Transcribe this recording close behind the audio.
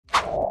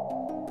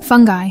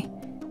Fungi,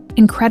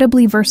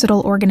 incredibly versatile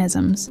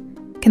organisms,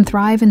 can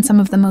thrive in some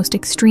of the most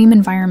extreme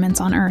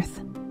environments on Earth.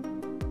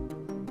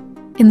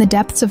 In the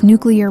depths of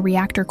nuclear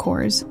reactor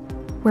cores,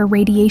 where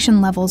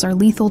radiation levels are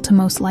lethal to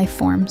most life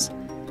forms,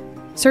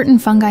 certain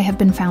fungi have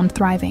been found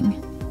thriving.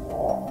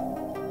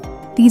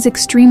 These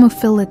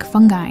extremophilic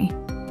fungi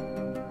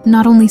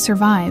not only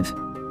survive,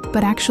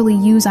 but actually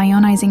use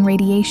ionizing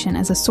radiation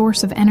as a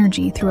source of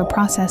energy through a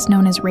process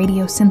known as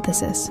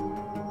radiosynthesis.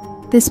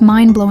 This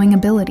mind-blowing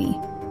ability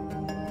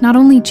not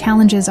only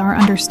challenges our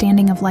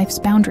understanding of life's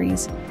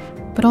boundaries,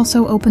 but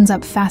also opens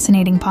up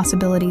fascinating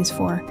possibilities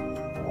for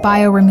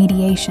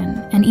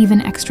bioremediation and even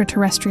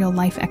extraterrestrial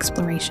life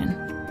exploration.